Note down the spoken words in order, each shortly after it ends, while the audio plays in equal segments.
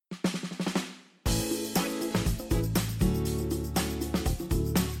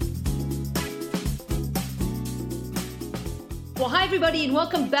Well, hi, everybody, and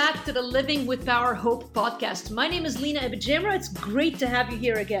welcome back to the Living with Power Hope podcast. My name is Lina Ebijamra. It's great to have you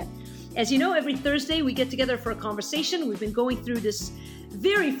here again. As you know, every Thursday we get together for a conversation. We've been going through this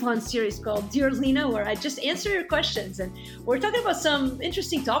very fun series called Dear Lina, where I just answer your questions. And we're talking about some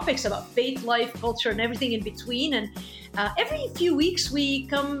interesting topics about faith, life, culture, and everything in between. And every few weeks, we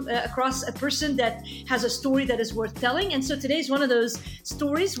come across a person that has a story that is worth telling. And so today's one of those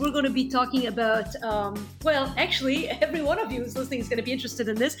stories. We're going to be talking about, actually, every one of you who's listening is going to be interested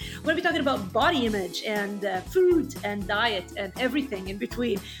in this. We're going to be talking about body image and food and diet and everything in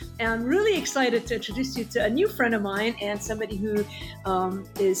between. And I'm really excited to introduce you to a new friend of mine and somebody who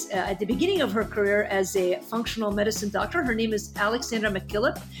is at the beginning of her career as a functional medicine doctor. Her name is Alexandra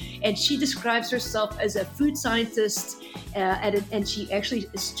McKillop, and she describes herself as a food scientist, and she actually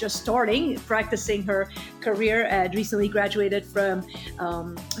is just starting practicing her career. Recently graduated from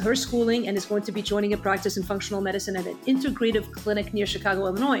her schooling and is going to be joining a practice in functional medicine at an integrative clinic near Chicago,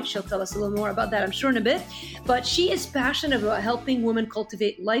 Illinois. She'll tell us a little more about that, I'm sure, in a bit. But she is passionate about helping women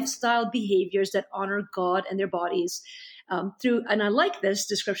cultivate lifestyle behaviors that honor God and their bodies through, and I like this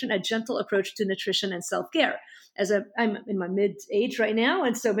description, a gentle approach to nutrition and self-care. I'm in my mid-age right now,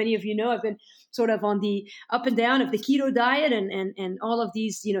 and so many of you know I've been sort of on the up and down of the keto diet and all of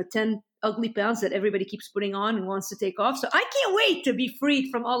these, 10 ugly pounds that everybody keeps putting on and wants to take off. So I can't wait to be freed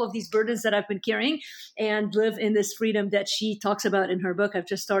from all of these burdens that I've been carrying and live in this freedom that she talks about in her book. I've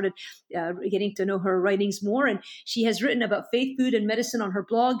just started getting to know her writings more, and she has written about faith, food, and medicine on her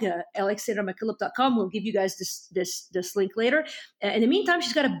blog, alexandramckillop.com. We'll give you guys this link later. In the meantime,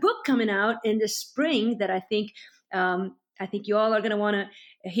 she's got a book coming out in the spring that I think you all are going to want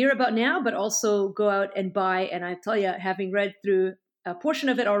to hear about now, but also go out and buy. And I tell you, having read through a portion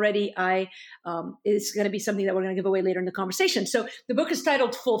of it already, it's going to be something that we're going to give away later in the conversation. So the book is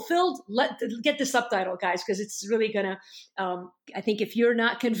titled Fulfilled. Get the subtitle, guys, because it's really going to, I think if you're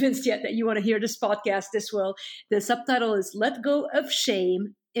not convinced yet that you want to hear this podcast, the subtitle is Let Go of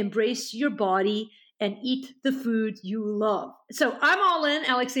Shame, Embrace Your Body, and Eat the Food You Love. So I'm all in,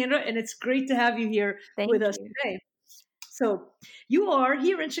 Alexandra, and it's great to have you here with us today. So you are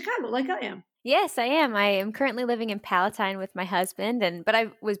here in Chicago, like I am. Yes, I am. I am currently living in Palatine with my husband, but I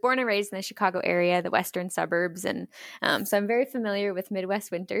was born and raised in the Chicago area, the western suburbs, and so I'm very familiar with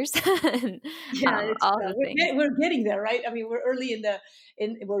Midwest winters. And, we're getting there, right? I mean, we're early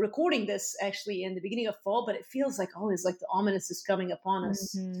we're recording this actually in the beginning of fall, but it feels like always like the ominous is coming upon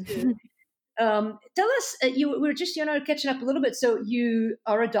us. Mm-hmm. Tell us, we're just catching up a little bit. So you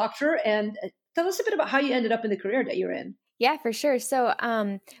are a doctor, and tell us a bit about how you ended up in the career that you're in. Yeah, for sure. So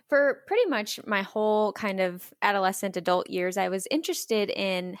for pretty much my whole kind of adolescent adult years, I was interested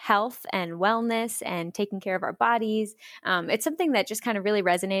in health and wellness and taking care of our bodies. It's something that just kind of really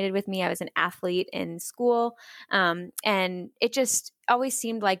resonated with me. I was an athlete in school, and it just always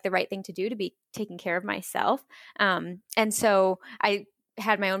seemed like the right thing to do to be taking care of myself. And so I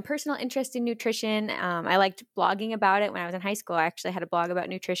had my own personal interest in nutrition. I liked blogging about it when I was in high school. I actually had a blog about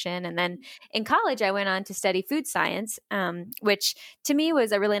nutrition. And then in college, I went on to study food science, which to me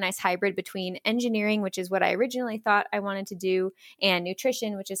was a really nice hybrid between engineering, which is what I originally thought I wanted to do, and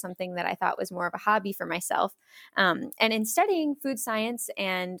nutrition, which is something that I thought was more of a hobby for myself. And in studying food science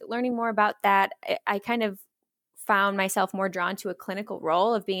and learning more about that, I kind of found myself more drawn to a clinical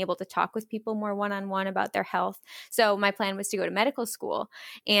role of being able to talk with people more one-on-one about their health. So my plan was to go to medical school,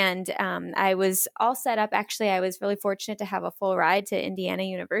 and I was all set up. Actually, I was really fortunate to have a full ride to Indiana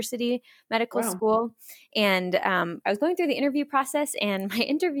University Medical School. And I was going through the interview process, and my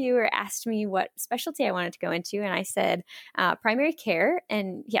interviewer asked me what specialty I wanted to go into. And I said, primary care.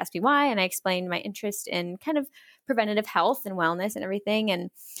 And he asked me why. And I explained my interest in kind of preventative health and wellness and everything.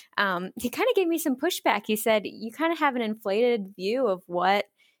 And he kind of gave me some pushback. He said, you kind of have an inflated view of what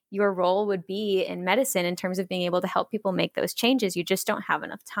your role would be in medicine in terms of being able to help people make those changes. You just don't have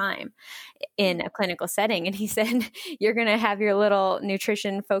enough time in a clinical setting. And he said, you're going to have your little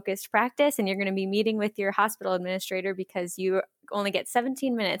nutrition focused practice, and you're going to be meeting with your hospital administrator because you only get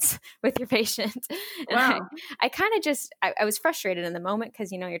 17 minutes with your patient. Wow. And I kind of I was frustrated in the moment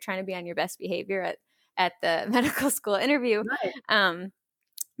because, you're trying to be on your best behavior at the medical school interview. Right.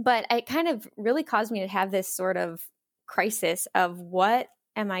 But it kind of really caused me to have this sort of crisis of what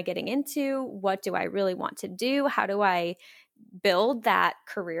am I getting into? What do I really want to do? How do I build that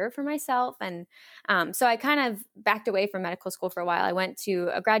career for myself? And so I kind of backed away from medical school for a while. I went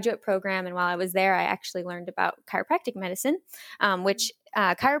to a graduate program, and while I was there, I actually learned about chiropractic medicine, which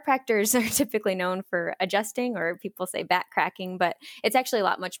chiropractors are typically known for adjusting, or people say back cracking, but it's actually a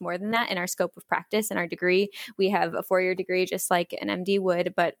lot much more than that in our scope of practice and our degree. We have a 4-year degree just like an MD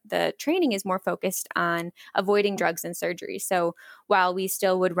would, but the training is more focused on avoiding drugs and surgery. So while we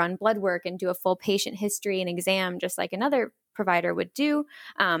still would run blood work and do a full patient history and exam just like another provider would do,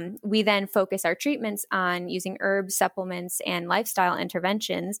 we then focus our treatments on using herbs, supplements, and lifestyle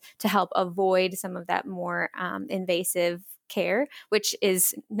interventions to help avoid some of that more invasive care, which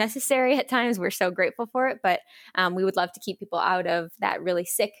is necessary at times. We're so grateful for it, but we would love to keep people out of that really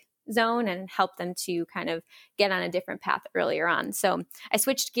sick zone and help them to kind of get on a different path earlier on. So I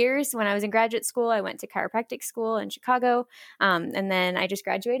switched gears when I was in graduate school. I went to chiropractic school in Chicago, and then I just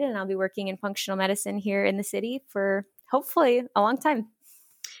graduated, and I'll be working in functional medicine here in the city for hopefully a long time.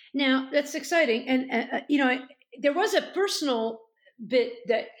 Now, that's exciting. And, there was a personal bit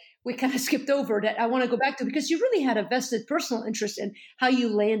that we kind of skipped over that I want to go back to, because you really had a vested personal interest in how you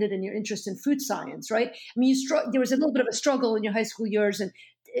landed in your interest in food science, right? I mean, there was a little bit of a struggle in your high school years, and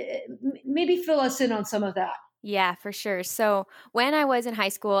maybe fill us in on some of that. Yeah, for sure. So when I was in high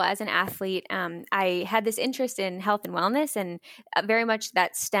school as an athlete, I had this interest in health and wellness, and very much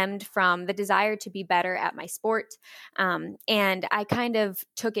that stemmed from the desire to be better at my sport. And I kind of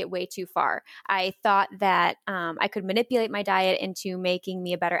took it way too far. I thought that I could manipulate my diet into making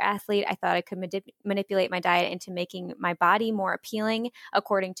me a better athlete. I thought I could manipulate my diet into making my body more appealing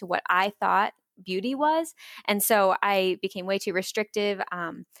according to what I thought beauty was. And so I became way too restrictive.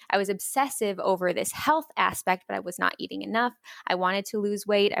 I was obsessive over this health aspect, but I was not eating enough. I wanted to lose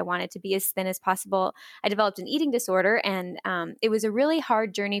weight. I wanted to be as thin as possible. I developed an eating disorder, and it was a really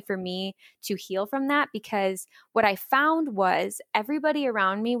hard journey for me to heal from that, because what I found was everybody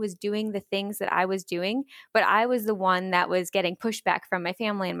around me was doing the things that I was doing, but I was the one that was getting pushback from my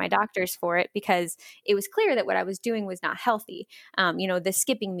family and my doctors for it, because it was clear that what I was doing was not healthy. The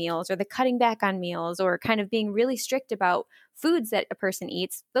skipping meals or the cutting back on meals, or kind of being really strict about foods that a person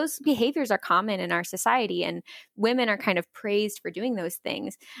eats. Those behaviors are common in our society, and women are kind of praised for doing those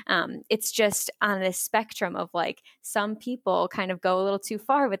things. It's just on this spectrum of like, some people kind of go a little too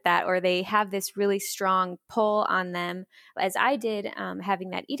far with that, or they have this really strong pull on them, as I did,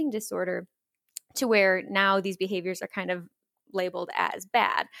 having that eating disorder, to where now these behaviors are kind of labeled as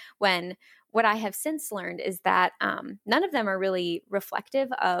bad, when what I have since learned is that none of them are really reflective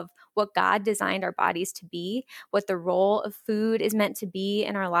of what God designed our bodies to be, what the role of food is meant to be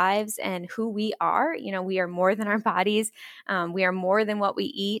in our lives, and who we are. We are more than our bodies. We are more than what we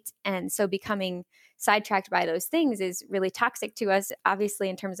eat. And so becoming sidetracked by those things is really toxic to us, obviously,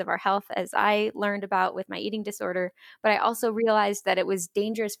 in terms of our health, as I learned about with my eating disorder. But I also realized that it was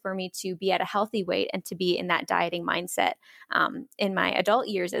dangerous for me to be at a healthy weight and to be in that dieting mindset in my adult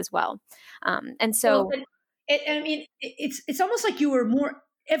years as well. And so, it's almost like you were more.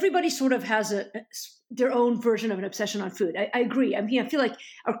 Everybody sort of has their own version of an obsession on food. I agree. I mean, I feel like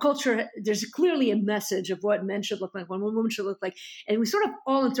our culture, there's clearly a message of what men should look like, what women should look like, and we sort of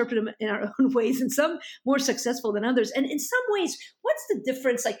all interpret them in our own ways, and some more successful than others. And in some ways, what's the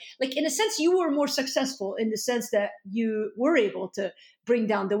difference? Like in a sense, you were more successful in the sense that you were able to bring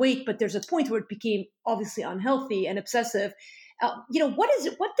down the weight, but there's a point where it became obviously unhealthy and obsessive. What is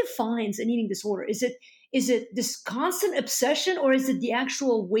it? What defines an eating disorder? Is it this constant obsession, or is it the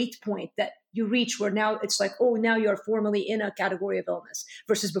actual weight point that you reach where now it's like, oh, now you're formally in a category of illness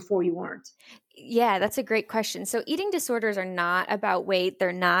versus before you weren't? Yeah, that's a great question. So eating disorders are not about weight.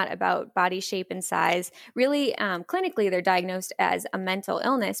 They're not about body shape and size. Really, clinically, they're diagnosed as a mental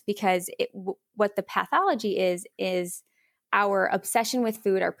illness, because what the pathology is our obsession with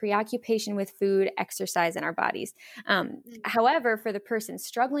food, our preoccupation with food, exercise, and our bodies. However, for the person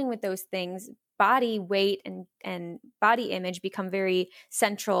struggling with those things, body weight and body image become very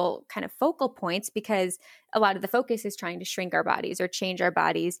central kind of focal points, because a lot of the focus is trying to shrink our bodies or change our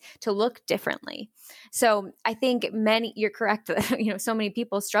bodies to look differently. So I think you're correct that, so many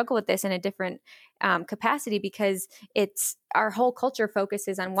people struggle with this in a different capacity, because it's our whole culture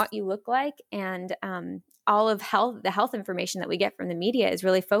focuses on what you look like, and all of the health information that we get from the media is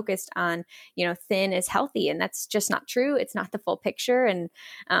really focused on, thin is healthy. And that's just not true. It's not the full picture. And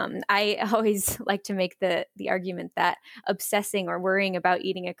I always like to make the argument that obsessing or worrying about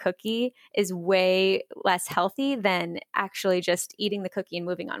eating a cookie is way less healthy than actually just eating the cookie and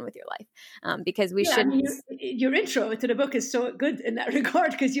moving on with your life. Because we shouldn't. I mean, your intro to the book is so good in that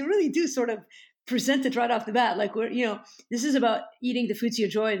regard, because you really do sort of present it right off the bat. Like, this is about eating the foods you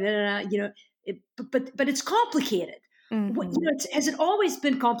enjoy, but it's complicated, Mm-hmm. has it always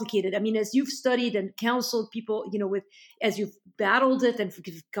been complicated? I mean, as you've studied and counseled people, as you've battled it and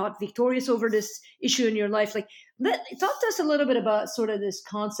got victorious over this issue in your life, like, talk to us a little bit about sort of this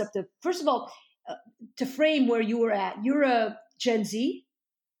concept of, first of all, to frame where you were at. You're a Gen Z.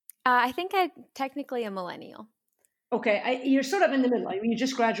 I think I'm technically a millennial. Okay, you're sort of in the middle. I mean, you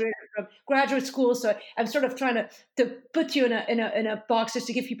just graduated from graduate school, so I'm sort of trying to put you in a box just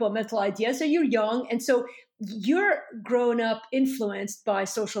to give people a mental idea. So you're young, and so you're grown up influenced by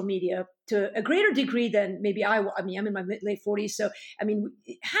social media to a greater degree than maybe I. I mean, I'm in my late 40s, so I mean,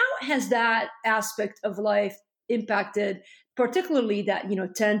 how has that aspect of life impacted, particularly that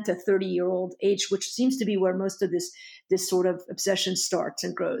 10 to 30-year-old age, which seems to be where most of this sort of obsession starts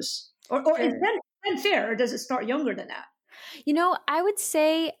and grows, or is Sure. that unfair, or does it start younger than that? I would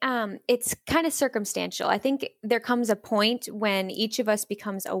say it's kind of circumstantial. I think there comes a point when each of us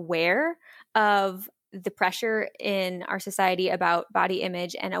becomes aware of the pressure in our society about body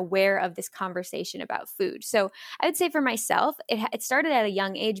image and aware of this conversation about food. So I would say for myself, it started at a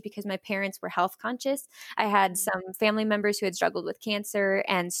young age because my parents were health conscious. I had some family members who had struggled with cancer.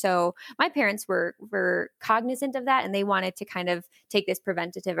 And so my parents were cognizant of that, and they wanted to kind of take this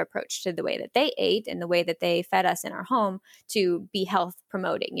preventative approach to the way that they ate and the way that they fed us in our home to be health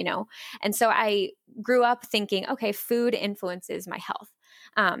promoting, And so I grew up thinking, okay, food influences my health.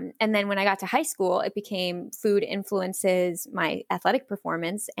 And then when I got to high school, it became food influences my athletic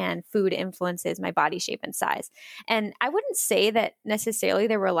performance and food influences my body shape and size. And I wouldn't say that necessarily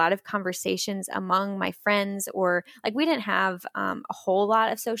there were a lot of conversations among my friends, or like we didn't have a whole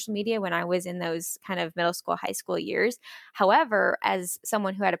lot of social media when I was in those kind of middle school, high school years. However, as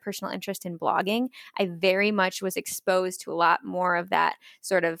someone who had a personal interest in blogging, I very much was exposed to a lot more of that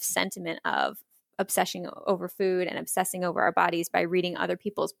sort of sentiment of obsessing over food and obsessing over our bodies by reading other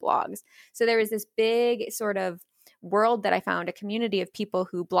people's blogs. So there was this big sort of world that I found, a community of people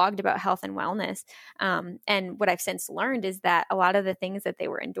who blogged about health and wellness. And what I've since learned is that a lot of the things that they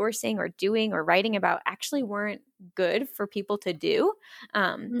were endorsing or doing or writing about actually weren't good for people to do.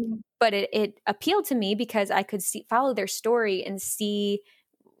 But it appealed to me because I could follow their story and see,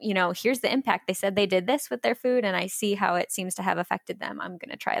 here's the impact. They said they did this with their food, and I see how it seems to have affected them. I'm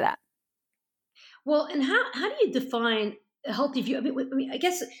going to try that. Well, and how do you define a healthy view? I mean, I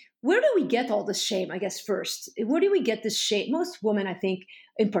guess, where do we get all this shame? I guess first, where do we get this shame? Most women, I think,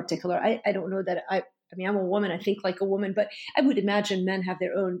 in particular, I don't know that I mean, I'm a woman. I think like a woman, but I would imagine men have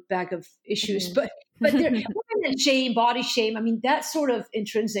their own bag of issues. Mm-hmm. But women and shame, body shame. I mean, that's sort of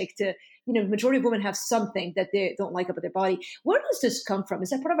intrinsic to, the majority of women have something that they don't like about their body. Where does this come from? Is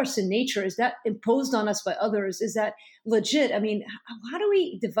that part of our sin nature? Is that imposed on us by others? Is that legit? I mean, how do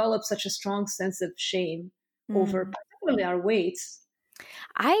we develop such a strong sense of shame over particularly our weights?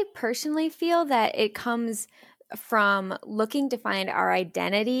 I personally feel that it comes from looking to find our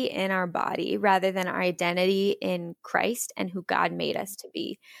identity in our body rather than our identity in Christ and who God made us to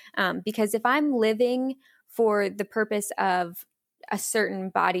be. Because if I'm living for the purpose of a certain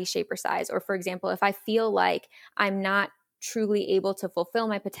body shape or size, or for example, if I feel like I'm not truly able to fulfill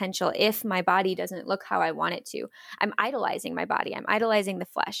my potential if my body doesn't look how I want it to, I'm idolizing my body. I'm idolizing the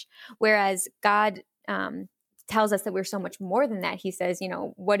flesh. Whereas God tells us that we're so much more than that. He says,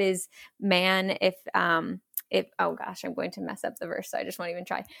 what is man if oh gosh, I'm going to mess up the verse, so I just won't even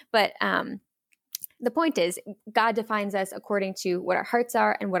try. But the point is, God defines us according to what our hearts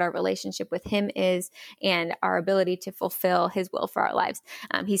are and what our relationship with Him is, and our ability to fulfill His will for our lives.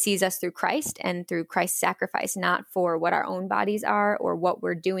 He sees us through Christ and through Christ's sacrifice, not for what our own bodies are or what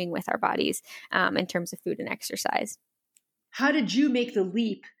we're doing with our bodies in terms of food and exercise. How did you make the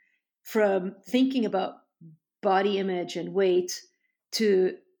leap from thinking about body image and weight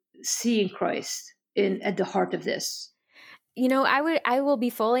to seeing Christ at the heart of this? I will be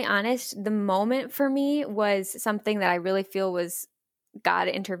fully honest. The moment for me was something that I really feel was God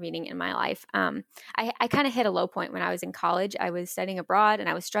intervening in my life. I kind of hit a low point when I was in college. I was studying abroad and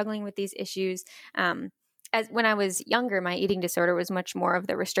I was struggling with these issues. As when I was younger, my eating disorder was much more of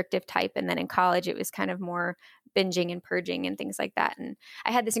the restrictive type. And then in college, it was kind of more binging and purging and things like that. And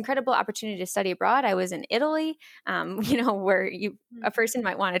I had this incredible opportunity to study abroad. I was in Italy, where a person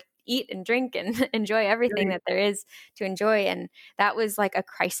might want to eat and drink and enjoy everything that there is to enjoy. And that was like a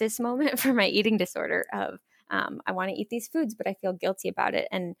crisis moment for my eating disorder of, I want to eat these foods, but I feel guilty about it.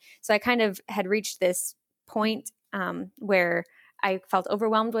 And so I kind of had reached this point where I felt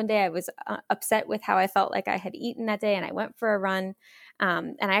overwhelmed one day. I was upset with how I felt like I had eaten that day, and I went for a run.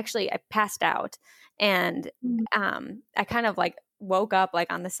 And I passed out, and I kind of like woke up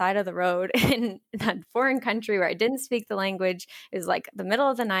like on the side of the road in a foreign country where I didn't speak the language. It was like the middle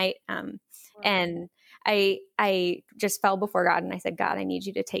of the night. And I just fell before God and I said, God, I need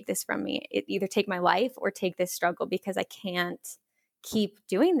you to take this from me. Either take my life or take this struggle, because I can't keep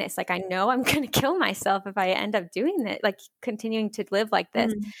doing this. Like, I know I'm going to kill myself if I end up doing it, like continuing to live like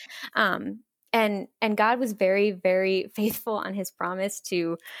this. Um, and God was very, very faithful on his promise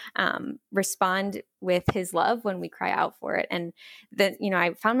to respond with his love when we cry out for it. And then,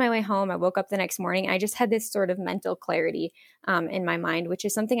 I found my way home. I woke up the next morning. I just had this sort of mental clarity in my mind, which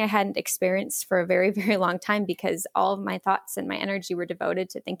is something I hadn't experienced for a very, very long time, because all of my thoughts and my energy were devoted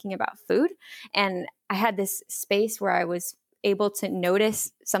to thinking about food. And I had this space where I was able to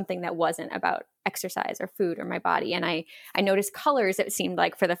notice something that wasn't about exercise or food or my body. And I noticed colors, it seemed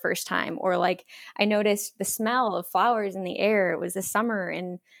like, for the first time, or like I noticed the smell of flowers in the air. It was the summer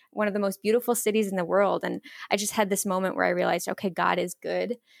in one of the most beautiful cities in the world. And I just had this moment where I realized, okay, God is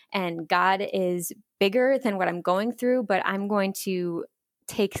good and God is bigger than what I'm going through, but I'm going to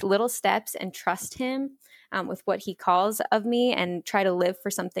take little steps and trust him with what he calls of me and try to live for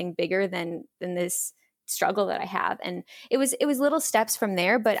something bigger than this struggle that I have. And it was little steps from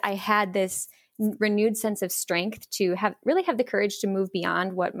there, but I had this renewed sense of strength to really have the courage to move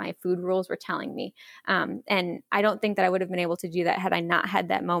beyond what my food rules were telling me. And I don't think that I would have been able to do that had I not had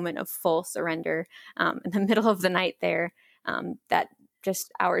that moment of full surrender in the middle of the night there, that just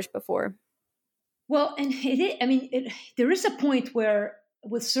hours before. Well, and there is a point where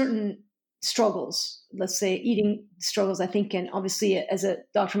with certain struggles, let's say eating struggles, I think, and obviously as a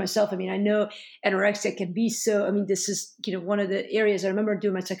doctor myself, I know anorexia can be so, this is, one of the areas I remember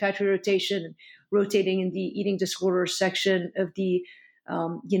doing my psychiatry rotation and rotating in the eating disorder section of the,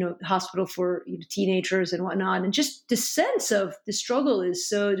 hospital for teenagers and whatnot. And just the sense of the struggle is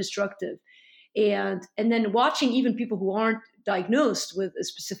so destructive. And then watching even people who aren't diagnosed with a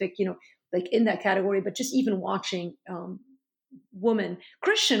specific, like in that category, but just even watching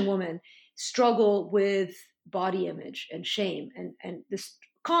Christian women struggle with body image and shame and this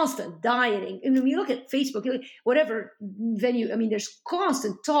constant dieting. And when you look at Facebook, whatever venue, there's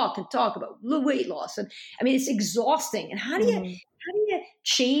constant talk about weight loss. And it's exhausting. And how do you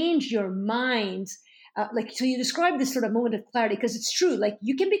change your mind? So you describe this sort of moment of clarity, because it's true. Like,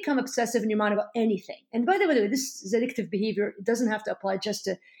 you can become obsessive in your mind about anything. And by the way, this is addictive behavior. It doesn't have to apply just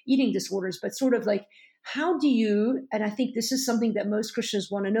to eating disorders, but sort of like, how do you, and I think this is something that most Christians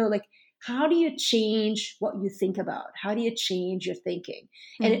want to know, like, how do you change what you think about? How do you change your thinking?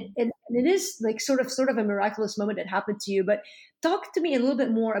 Mm-hmm. And it is like sort of a miraculous moment that happened to you. But talk to me a little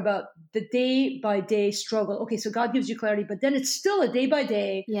bit more about the day by day struggle. Okay, so God gives you clarity, but then it's still a day by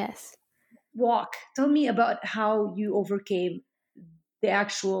day walk. Tell me about how you overcame the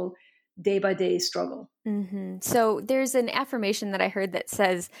actual day by day struggle. Mm-hmm. So there's an affirmation that I heard that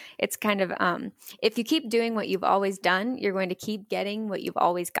says it's kind of, if you keep doing what you've always done, you're going to keep getting what you've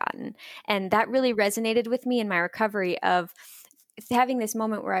always gotten. And that really resonated with me in my recovery of having this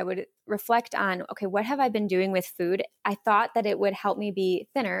moment where I would reflect on, okay, what have I been doing with food? I thought that it would help me be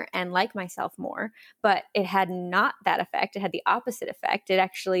thinner and like myself more, but it had not that effect. It had the opposite effect. It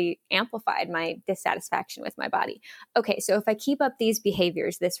actually amplified my dissatisfaction with my body. Okay, so if I keep up these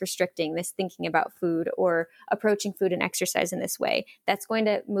behaviors, this restricting, this thinking about food, or approaching food and exercise in this way, that's going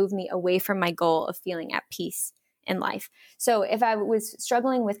to move me away from my goal of feeling at peace in life. So if I was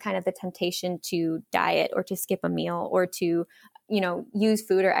struggling with kind of the temptation to diet or to skip a meal or to use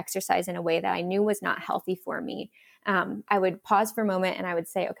food or exercise in a way that I knew was not healthy for me, I would pause for a moment and I would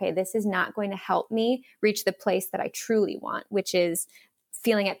say, okay, this is not going to help me reach the place that I truly want, which is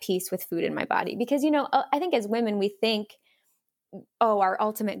feeling at peace with food in my body. Because, I think as women, we think, our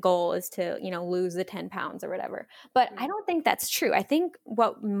ultimate goal is to, lose the 10 pounds or whatever. But I don't think that's true. I think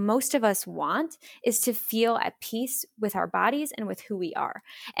what most of us want is to feel at peace with our bodies and with who we are.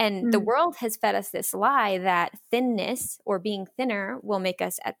 And the world has fed us this lie that thinness or being thinner will make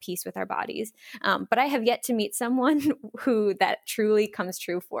us at peace with our bodies. But I have yet to meet someone who that truly comes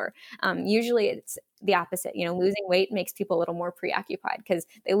true for. Usually it's the opposite. Losing weight makes people a little more preoccupied because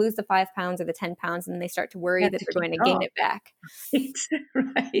they lose the 5 pounds or the 10 pounds and they start to worry that they're going to gain it back.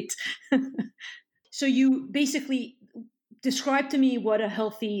 Right. So you basically describe to me what a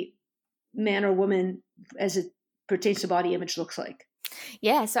healthy man or woman as it pertains to body image looks like.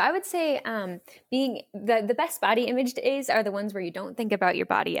 Yeah. So I would say being the best body image days are the ones where you don't think about your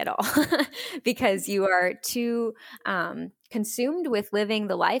body at all because you are too consumed with living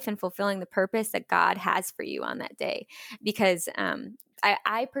the life and fulfilling the purpose that God has for you on that day. Because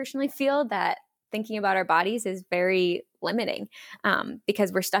I personally feel that thinking about our bodies is very limiting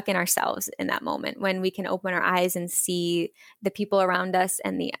because we're stuck in ourselves in that moment when we can open our eyes and see the people around us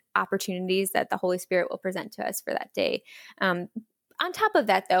and the opportunities that the Holy Spirit will present to us for that day. on top of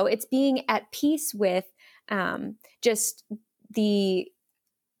that, though, it's being at peace with just the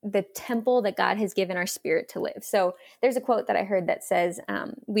temple that God has given our spirit to live. So there's a quote that I heard that says,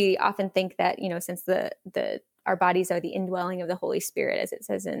 we often think that, since our bodies are the indwelling of the Holy Spirit, as it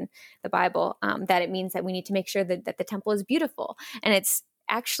says in the Bible, that it means that we need to make sure that the temple is beautiful. And it's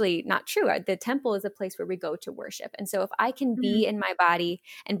actually not true. The temple is a place where we go to worship. And so if I can be in my body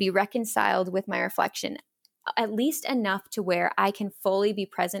and be reconciled with my reflection, at least enough to where I can fully be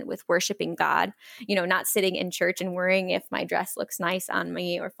present with worshiping God, not sitting in church and worrying if my dress looks nice on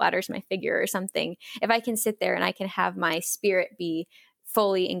me or flatters my figure or something. If I can sit there and I can have my spirit be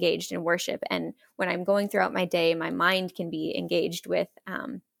fully engaged in worship, and when I'm going throughout my day, my mind can be engaged with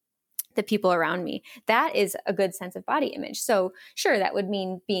the people around me, that is a good sense of body image. So sure, that would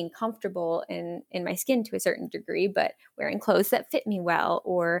mean being comfortable in my skin to a certain degree, but wearing clothes that fit me well,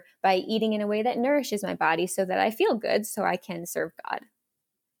 or by eating in a way that nourishes my body so that I feel good so I can serve God.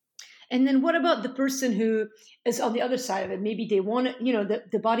 And then what about the person who is on the other side of it? Maybe they want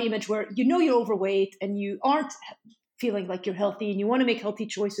the body image where you're overweight and you aren't feeling like you're healthy and you want to make healthy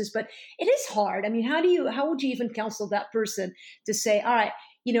choices, but it is hard. I mean, how would you even counsel that person to say, all right,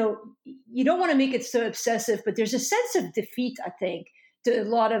 you don't want to make it so obsessive, but there's a sense of defeat, I think, to a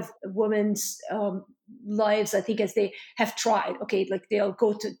lot of women's lives, I think, as they have tried. Okay, like they'll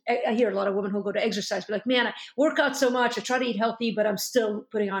go to, I hear a lot of women who go to exercise, but like, man, I work out so much, I try to eat healthy, but I'm still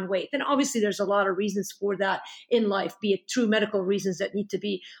putting on weight. And obviously there's a lot of reasons for that in life, be it true medical reasons that need to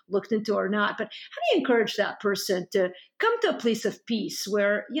be looked into or not. But how do you encourage that person to come to a place of peace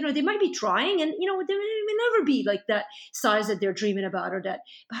where, they might be trying and, they may never be like that size that they're dreaming about, or that,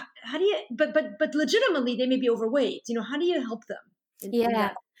 how do you, but legitimately they may be overweight. How do you help them?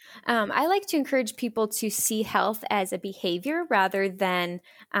 Yeah. I like to encourage people to see health as a behavior rather than,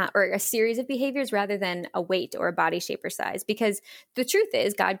 or a series of behaviors rather than a weight or a body shape or size. Because the truth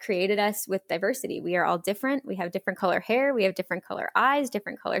is, God created us with diversity. We are all different. We have different color hair. We have different color eyes,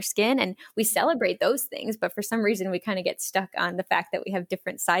 different color skin, and we celebrate those things. But for some reason, we kind of get stuck on the fact that we have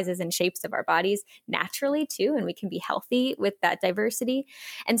different sizes and shapes of our bodies naturally too, and we can be healthy with that diversity.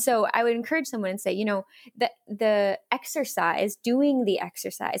 And so I would encourage someone and say, that the exercise, doing the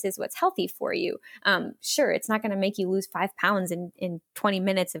exercise is what's healthy for you. Sure, it's not going to make you lose 5 pounds in 20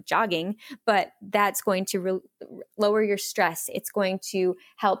 minutes of jogging, but that's going to lower your stress. It's going to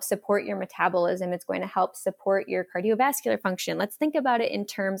help support your metabolism. It's going to help support your cardiovascular function. Let's think about it in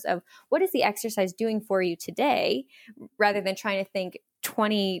terms of what is the exercise doing for you today, rather than trying to think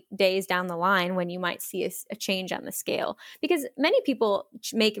 20 days down the line when you might see a change on the scale. Because many people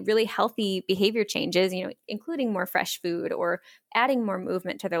make really healthy behavior changes, including more fresh food or adding more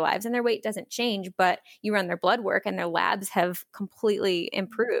movement to their lives, and their weight doesn't change, but you run their blood work and their labs have completely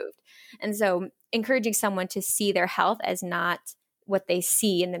improved. And so encouraging someone to see their health as not what they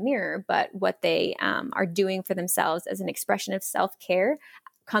see in the mirror, but what they are doing for themselves as an expression of self-care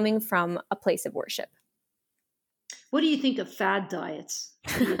coming from a place of worship. What do you think of fad diets?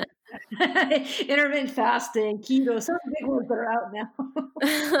 Intermittent fasting, keto, some of the big ones that are out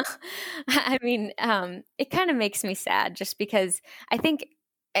now. I mean, it kind of makes me sad just because I think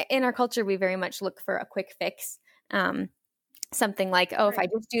in our culture, we very much look for a quick fix. Something like, if I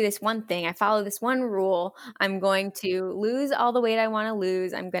just do this one thing, I follow this one rule, I'm going to lose all the weight I want to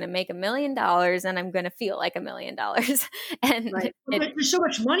lose. I'm going to make $1 million and I'm going to feel like $1 million. And there's so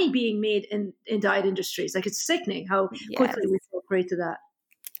much money being made in diet industries. Like, it's sickening how quickly we fall prey to that.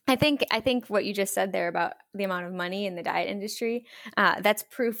 I think what you just said there about the amount of money in the diet industry, that's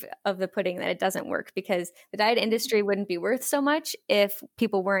proof of the pudding that it doesn't work, because the diet industry wouldn't be worth so much if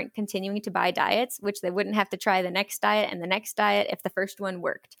people weren't continuing to buy diets, which they wouldn't have to try the next diet and the next diet if the first one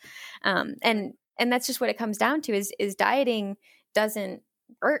worked. And that's just what it comes down to is dieting doesn't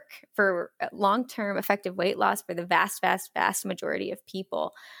work for long-term effective weight loss for the vast majority of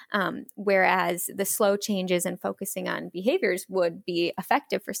people. Whereas the slow changes and focusing on behaviors would be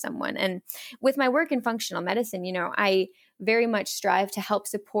effective for someone. And with my work in functional medicine, I very much strive to help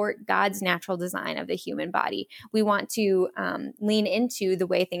support God's natural design of the human body. We want to lean into the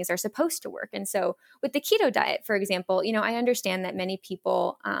way things are supposed to work. And so with the keto diet, for example, I understand that many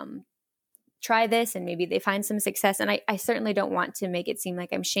people try this and maybe they find some success. And I certainly don't want to make it seem like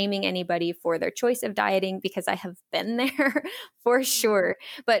I'm shaming anybody for their choice of dieting, because I have been there for sure.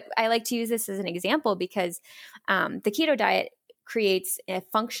 But I like to use this as an example because the keto diet creates a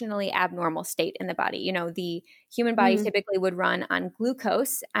functionally abnormal state in the body. The human body typically would run on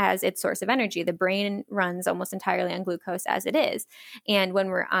glucose as its source of energy. The brain runs almost entirely on glucose as it is. And when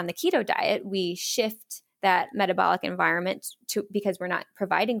we're on the keto diet, we shift that metabolic environment because we're not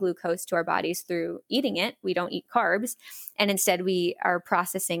providing glucose to our bodies through eating it. We don't eat carbs. And instead we are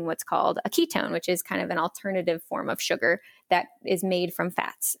processing what's called a ketone, which is kind of an alternative form of sugar that is made from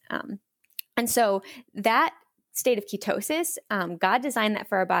fats. And so that state of ketosis, God designed that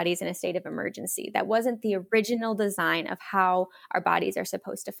for our bodies in a state of emergency. That wasn't the original design of how our bodies are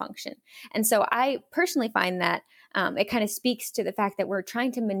supposed to function. And so I personally find that it kind of speaks to the fact that we're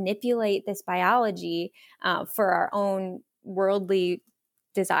trying to manipulate this biology for our own worldly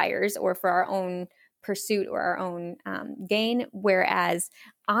desires or for our own pursuit or our own gain, whereas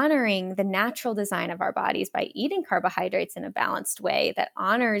honoring the natural design of our bodies by eating carbohydrates in a balanced way that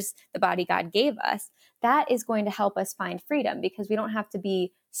honors the body God gave us, that is going to help us find freedom, because we don't have to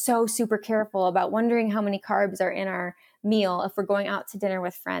be so super careful about wondering how many carbs are in our meal if we're going out to dinner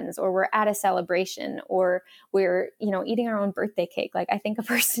with friends, or we're at a celebration, or we're, eating our own birthday cake. Like, I think a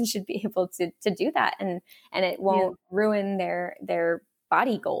person should be able to do that, and it won't ruin their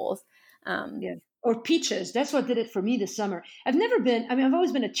body goals. Yeah. Or peaches. That's what did it for me this summer. I've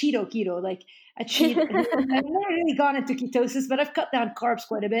always been a keto, like a cheat. I've never really gone into ketosis, but I've cut down carbs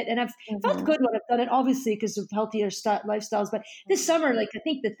quite a bit, and I've felt good when I've done it, obviously, because of healthier lifestyles. But this summer, like, I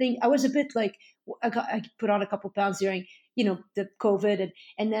think the thing, I was a bit like, I put on a couple pounds during, the COVID,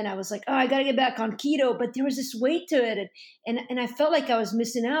 and then I was like, oh, I got to get back on keto, but there was this weight to it. And I felt like I was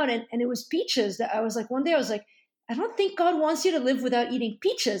missing out. And it was peaches that I was like, one day I was like, I don't think God wants you to live without eating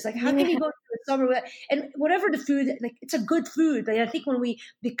peaches. Like, how can you go to the summer without, and whatever the food, like, it's a good food. Like, I think when we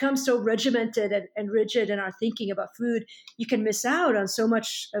become so regimented and rigid in our thinking about food, you can miss out on so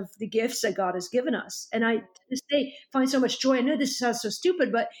much of the gifts that God has given us. And I, to this day, find so much joy. I know this sounds so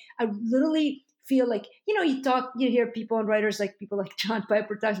stupid, but I literally feel like, you hear people and writers, like people like John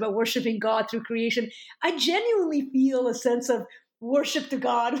Piper talks about worshiping God through creation. I genuinely feel a sense of worship to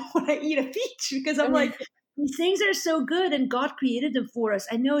God when I eat a peach, because I'm like, these things are so good and God created them for us.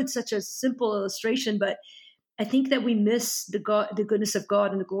 I know it's such a simple illustration, but I think that we miss the goodness of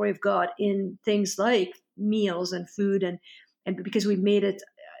God and the glory of God in things like meals and food, and because we made it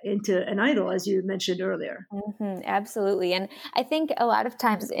into an idol, as you mentioned earlier. Absolutely. And I think a lot of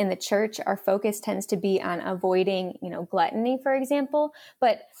times in the church, our focus tends to be on avoiding, gluttony, for example,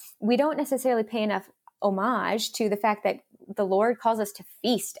 but we don't necessarily pay enough homage to the fact that the Lord calls us to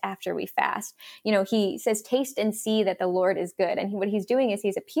feast after we fast. He says, taste and see that the Lord is good. And what he's doing is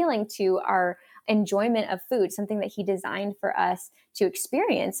he's appealing to our enjoyment of food, something that he designed for us to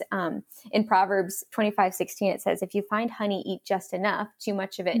experience. In Proverbs 25:16, it says, if you find honey, eat just enough, too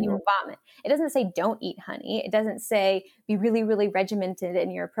much of it and you will vomit. It doesn't say don't eat honey. It doesn't say be really, really regimented in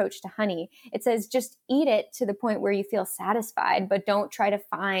your approach to honey. It says just eat it to the point where you feel satisfied, but don't try to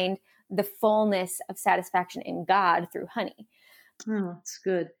find the fullness of satisfaction in God through honey. Oh, that's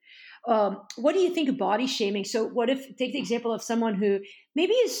good. What do you think of body shaming? So what if, take the example of someone who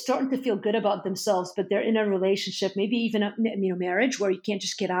maybe is starting to feel good about themselves, but they're in a relationship, maybe even a marriage, where you can't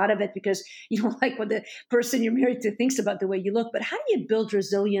just get out of it because you don't like what the person you're married to thinks about the way you look. But how do you build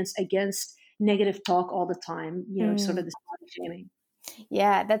resilience against negative talk all the time? Sort of this body shaming.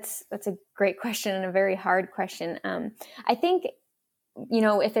 Yeah, that's a great question and a very hard question. I think,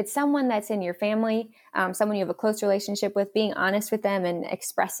 if it's someone that's in your family, someone you have a close relationship with, being honest with them and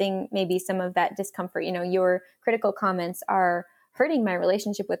expressing maybe some of that discomfort, your critical comments are hurting my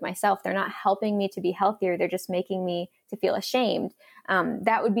relationship with myself. They're not helping me to be healthier. They're just making me to feel ashamed.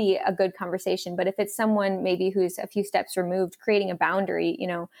 That would be a good conversation. But if it's someone maybe who's a few steps removed, creating a boundary,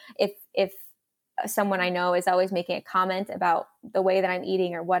 if someone I know is always making a comment about the way that I'm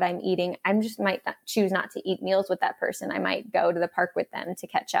eating or what I'm eating, might choose not to eat meals with that person. I might go to the park with them to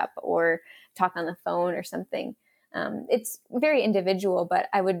catch up or talk on the phone or something. It's very individual, but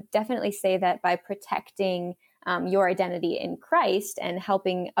I would definitely say that by protecting your identity in Christ and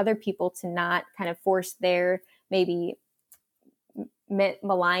helping other people to not kind of force their maybe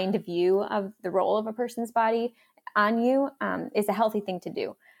maligned view of the role of a person's body on you is a healthy thing to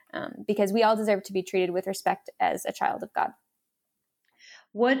do. Because we all deserve to be treated with respect as a child of God.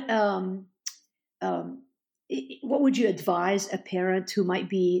 What would you advise a parent who might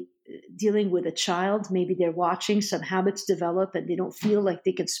be dealing with a child? Maybe they're watching some habits develop and they don't feel like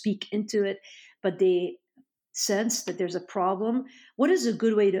they can speak into it, but they sense that there's a problem. What is a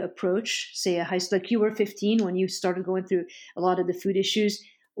good way to approach, say, a high school, like you were 15 when you started going through a lot of the food issues?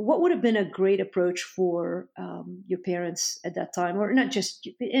 What would have been a great approach for your parents at that time, or not just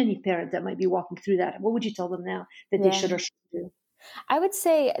any parent that might be walking through that? What would you tell them now that they should or should do? I would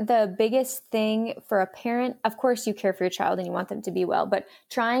say the biggest thing for a parent, of course, you care for your child and you want them to be well, but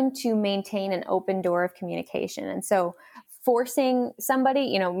trying to maintain an open door of communication. And so forcing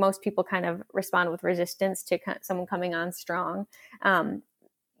somebody, most people kind of respond with resistance to someone coming on strong.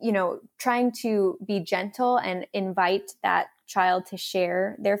 Trying to be gentle and invite that child to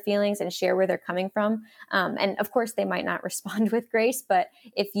share their feelings and share where they're coming from. And of course, they might not respond with grace, but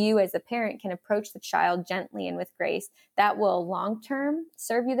if you as a parent can approach the child gently and with grace, that will long-term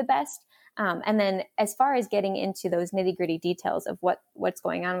serve you the best. And then as far as getting into those nitty-gritty details of what's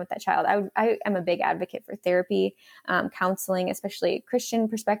going on with that child, I am a big advocate for therapy, counseling, especially Christian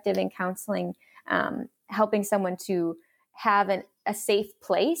perspective in counseling, helping someone to have a safe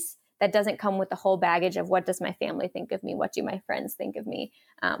place that doesn't come with the whole baggage of what does my family think of me? What do my friends think of me?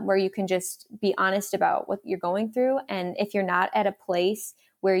 Where you can just be honest about what you're going through. And if you're not at a place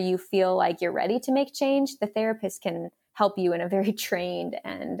where you feel like you're ready to make change, the therapist can help you in a very trained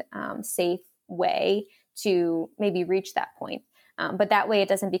and safe way to maybe reach that point. But that way it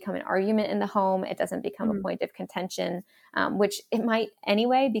doesn't become an argument in the home. It doesn't become a point of contention, which it might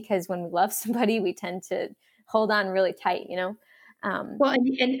anyway, because when we love somebody, we tend to hold on really tight, Well,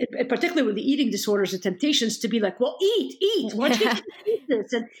 and particularly with the eating disorders, the temptations to be like, well, eat. Why don't you eat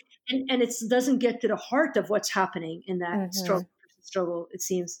this? And it doesn't get to the heart of what's happening in that struggle. It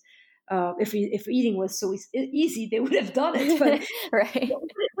seems if eating was so easy, they would have done it. But right.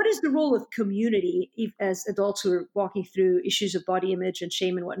 What is the role of community as adults who are walking through issues of body image and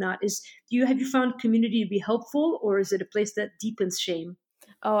shame and whatnot? Have you found community to be helpful, or is it a place that deepens shame?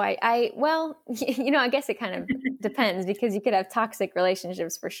 Oh, well, I guess it kind of depends, because you could have toxic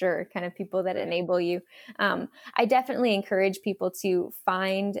relationships for sure, kind of people that enable you. I definitely encourage people to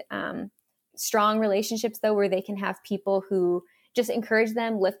find strong relationships, though, where they can have people who just encourage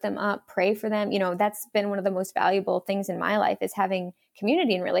them, lift them up, pray for them. That's been one of the most valuable things in my life, is having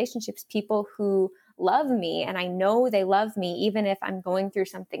community and relationships, people who love me and I know they love me, even if I'm going through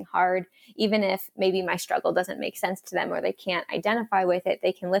something hard, even if maybe my struggle doesn't make sense to them or they can't identify with it.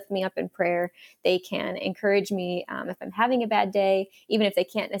 They can lift me up in prayer. They can encourage me if I'm having a bad day, even if they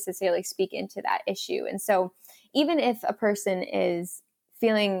can't necessarily speak into that issue. And so even if a person is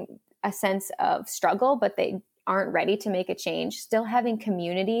feeling a sense of struggle, but they aren't ready to make a change, still having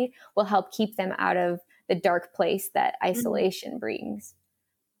community will help keep them out of the dark place that isolation brings.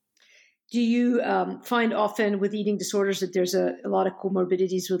 Do you find often with eating disorders that there's a lot of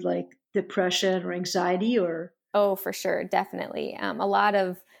comorbidities with like depression or anxiety or? Oh, for sure. Definitely. A lot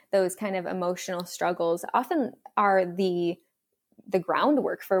of those kind of emotional struggles often are the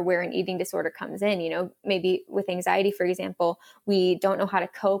groundwork for where an eating disorder comes in. Maybe with anxiety, for example, we don't know how to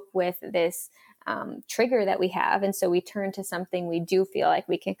cope with this trigger that we have. And so we turn to something we do feel like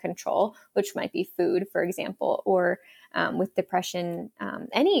we can control, which might be food, for example, or with depression,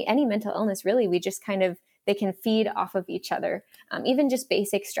 any mental illness, really, we just they can feed off of each other. Even just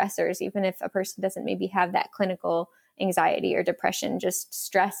basic stressors, even if a person doesn't maybe have that clinical anxiety or depression, just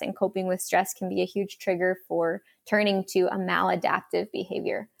stress and coping with stress can be a huge trigger for turning to a maladaptive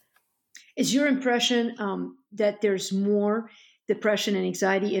behavior. Is your impression that there's more depression and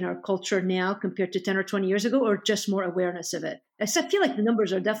anxiety in our culture now compared to 10 or 20 years ago, or just more awareness of it? I feel like the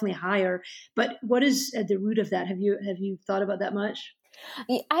numbers are definitely higher, but what is at the root of that? Have you thought about that much?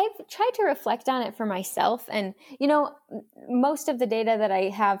 I've tried to reflect on it for myself. And, most of the data that I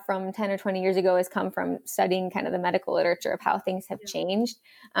have from 10 or 20 years ago has come from studying kind of the medical literature of how things have changed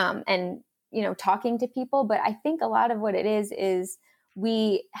and, talking to people. But I think a lot of what it is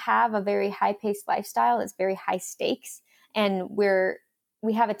we have a very high-paced lifestyle. It's very high stakes. And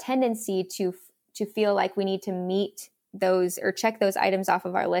we have a tendency to feel like we need to meet those or check those items off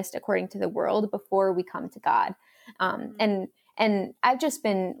of our list according to the world before we come to God. And I've just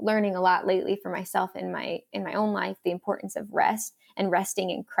been learning a lot lately for myself in my own life, the importance of rest and resting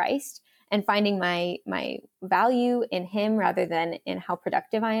in Christ and finding my value in Him rather than in how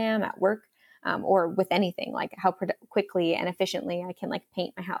productive I am at work. Or with anything, like how quickly and efficiently I can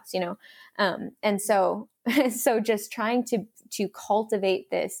paint my house, and so just trying to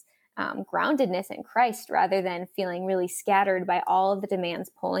cultivate this groundedness in Christ rather than feeling really scattered by all of the demands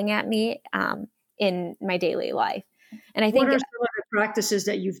pulling at me in my daily life. And I think what are some of the practices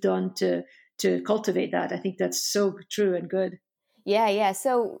that you've done to cultivate that? I think that's so true and good. Yeah.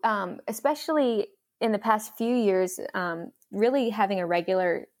 So especially in the past few years, really having a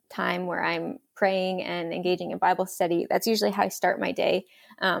regular time where I'm praying and engaging in Bible study. That's usually how I start my day.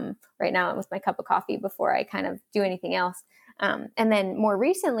 Right now, with my cup of coffee before I kind of do anything else. And then more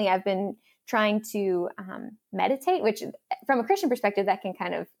recently, I've been trying to meditate, which from a Christian perspective, that can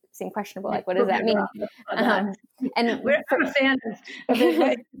kind of seem questionable. Like, what does that mean? And I'm a fan of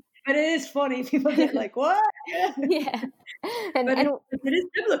it, but it is funny. People get like, what? Yeah. But it is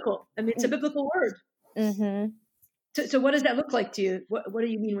biblical. I mean, it's a biblical word. Mm-hmm. So what does that look like to you? What do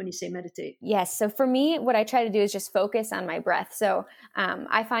you mean when you say meditate? Yes. So for me, what I try to do is just focus on my breath. So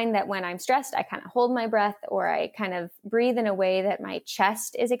I find that when I'm stressed, I kind of hold my breath, or I kind of breathe in a way that my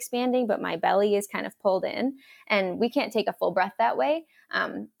chest is expanding, but my belly is kind of pulled in. And we can't take a full breath that way.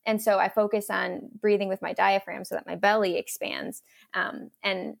 And so I focus on breathing with my diaphragm so that my belly expands,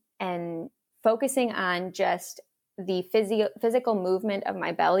 and focusing on just the physical movement of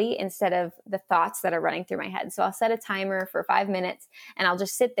my belly instead of the thoughts that are running through my head. So I'll set a timer for 5 minutes and I'll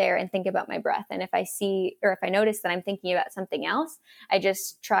just sit there and think about my breath. And if I notice that I'm thinking about something else, I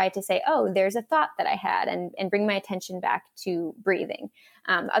just try to say, oh, there's a thought that I had, and bring my attention back to breathing.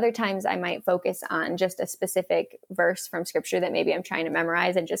 Other times I might focus on just a specific verse from scripture that maybe I'm trying to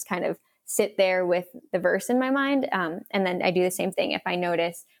memorize, and just kind of sit there with the verse in my mind. And then I do the same thing. If I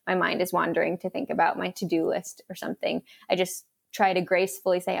notice my mind is wandering to think about my to-do list or something, I just try to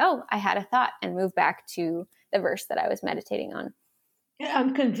gracefully say, oh, I had a thought, and move back to the verse that I was meditating on.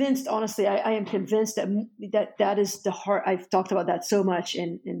 I'm convinced, honestly, I am convinced that is the heart. I've talked about that so much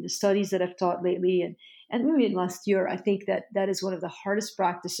in the studies that I've taught lately, and maybe in last year. I think that is one of the hardest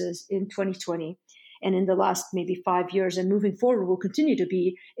practices in 2020. And in the last maybe 5 years and moving forward will continue to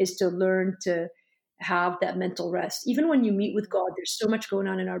be, is to learn to have that mental rest. Even when you meet with God, there's so much going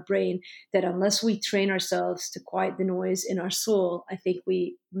on in our brain that unless we train ourselves to quiet the noise in our soul, I think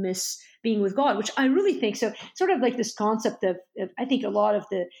we miss being with God, which I really think so. Sort of like this concept of I think a lot of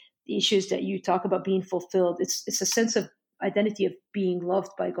the issues that you talk about being fulfilled, it's a sense of identity of being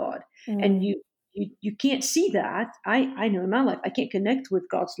loved by God. Mm. And you can't see that. I know in my life, I can't connect with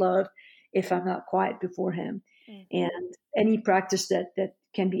God's love if I'm not quiet before him. And any practice that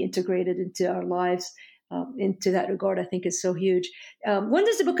can be integrated into our lives into that regard, I think is so huge. When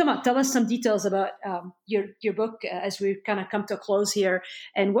does the book come out? Tell us some details about your book as we kind of come to a close here,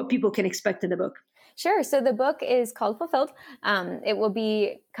 and what people can expect in the book. Sure. So the book is called Fulfilled. It will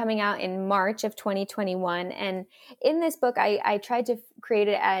be coming out in March of 2021. And in this book, I tried to create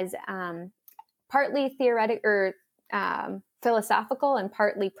it as partly theoretic or philosophical and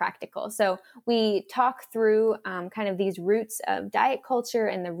partly practical. So we talk through kind of these roots of diet culture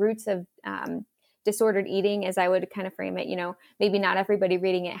and the roots of disordered eating, as I would kind of frame it. Maybe not everybody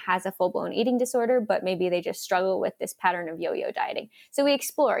reading it has a full-blown eating disorder, but maybe they just struggle with this pattern of yo-yo dieting. So we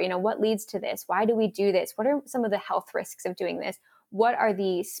explore, what leads to this? Why do we do this? What are some of the health risks of doing this? What are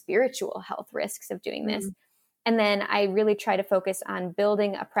the spiritual health risks of doing this? And then I really try to focus on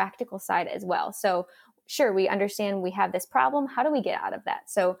building a practical side as well. So sure, we understand we have this problem. How do we get out of that?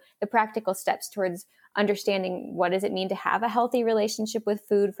 So the practical steps towards understanding what does it mean to have a healthy relationship with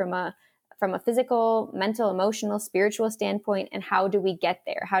food from a physical, mental, emotional, spiritual standpoint, and how do we get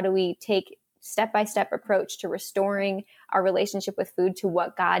there? How do we take step-by-step approach to restoring our relationship with food to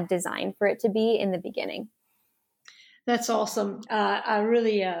what God designed for it to be in the beginning? That's awesome. I'm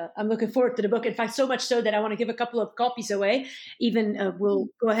looking forward to the book. In fact, so much so that I want to give a couple of copies away. Even we'll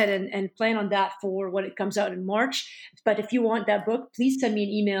go ahead and plan on that for when it comes out in March. But if you want that book, please send me an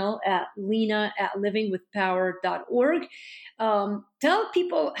email at lena@livingwithpower.org. Tell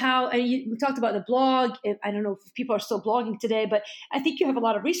people how, we talked about the blog. I don't know if people are still blogging today, but I think you have a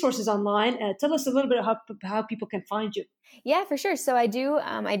lot of resources online. Tell us a little bit about how people can find you. Yeah, for sure. So I do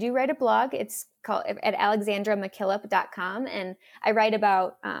write a blog. It's called at alexandramckillop.com. And I write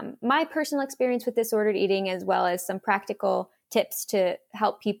about my personal experience with disordered eating, as well as some practical tips to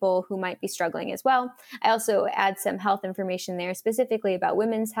help people who might be struggling as well. I also add some health information there, specifically about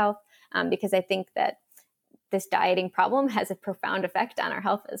women's health, because I think that this dieting problem has a profound effect on our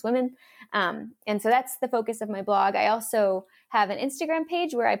health as women. And so that's the focus of my blog. I also have an Instagram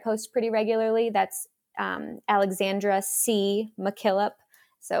page where I post pretty regularly. That's Alexandra C. McKillop.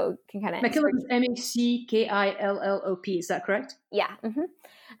 So you can kind of McKillop is McKillop. Is that correct? Yeah.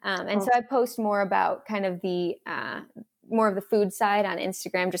 Mm-hmm. So I post more about kind of the more of the food side on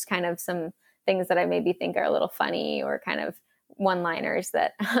Instagram, just kind of some things that I maybe think are a little funny, or kind of one-liners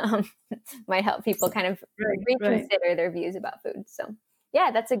that might help people kind of reconsider their views about food. So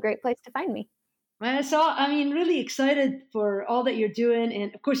yeah, that's a great place to find me. Really excited for all that you're doing.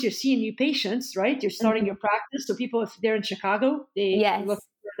 And of course, you're seeing new patients, right? You're starting your practice. So people, if they're in Chicago, they look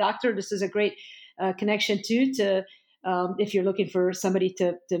for a doctor. This is a great connection too, to if you're looking for somebody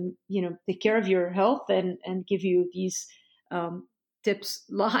to take care of your health and give you these tips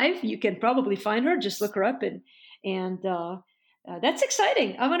live, you can probably find her. Just look her up and that's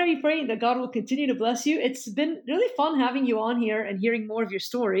exciting. I'm going to be praying that God will continue to bless you. It's been really fun having you on here and hearing more of your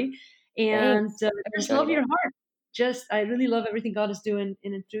story. And just love your heart. I really love everything God is doing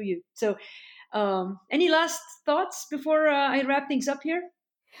in and through you. So any last thoughts before I wrap things up here?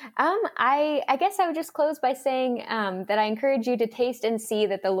 I guess I would just close by saying that I encourage you to taste and see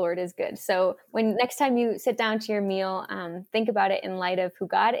that the Lord is good. So when next time you sit down to your meal, think about it in light of who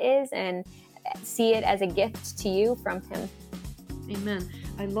God is and see it as a gift to you from Him. Amen.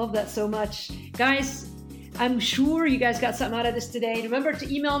 I love that so much. Guys, I'm sure you guys got something out of this today. Remember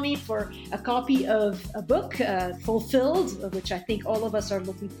to email me for a copy of a book, Fulfilled, which I think all of us are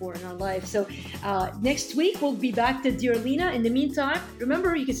looking for in our life. So next week, we'll be back to Dear Lena. In the meantime,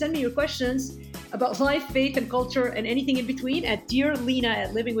 remember, you can send me your questions about life, faith, and culture, and anything in between at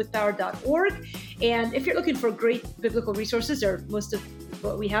dearlena@livingwithpower.org. And if you're looking for great biblical resources, or most of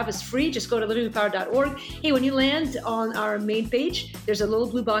what we have is free, just go to livingwithpower.org. Hey, when you land on our main page, there's a little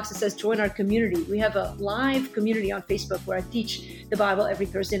blue box that says join our community. We have a live community on Facebook where I teach the Bible every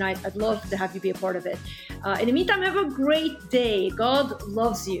Thursday night. I'd love to have you be a part of it. In the meantime, have a great day. God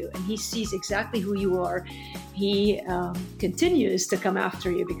loves you and He sees exactly who you are. He continues to come after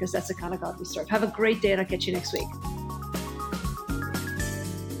you because that's the kind of God we serve. Have a great day and I'll catch you next week.